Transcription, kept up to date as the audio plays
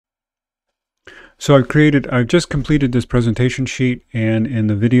So I've just completed this presentation sheet, and in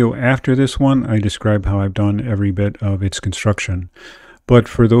the video after this one, I describe how I've done every bit of its construction. But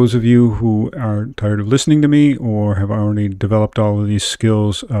for those of you who are tired of listening to me or have already developed all of these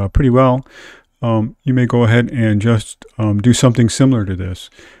skills pretty well, you may go ahead and just do something similar to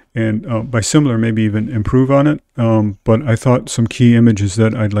this. And by similar, maybe even improve on it. But I thought some key images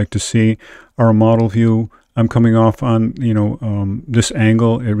that I'd like to see are a model view. I'm coming off on, this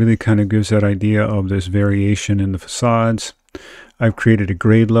angle. It really kind of gives that idea of this variation in the facades. I've created a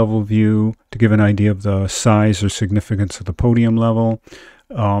grade level view to give an idea of the size or significance of the podium level.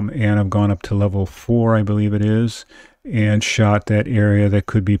 And I've gone up to level 4, I believe it is, and shot that area that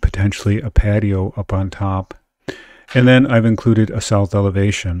could be potentially a patio up on top. And then I've included a south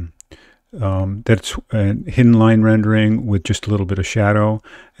elevation. That's a hidden line rendering with just a little bit of shadow.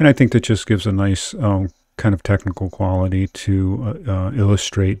 And I think that just gives a nice kind of technical quality to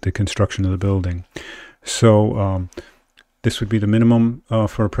illustrate the construction of the building. So this would be the minimum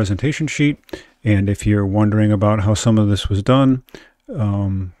for a presentation sheet. And if you're wondering about how some of this was done,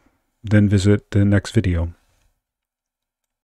 then visit the next video.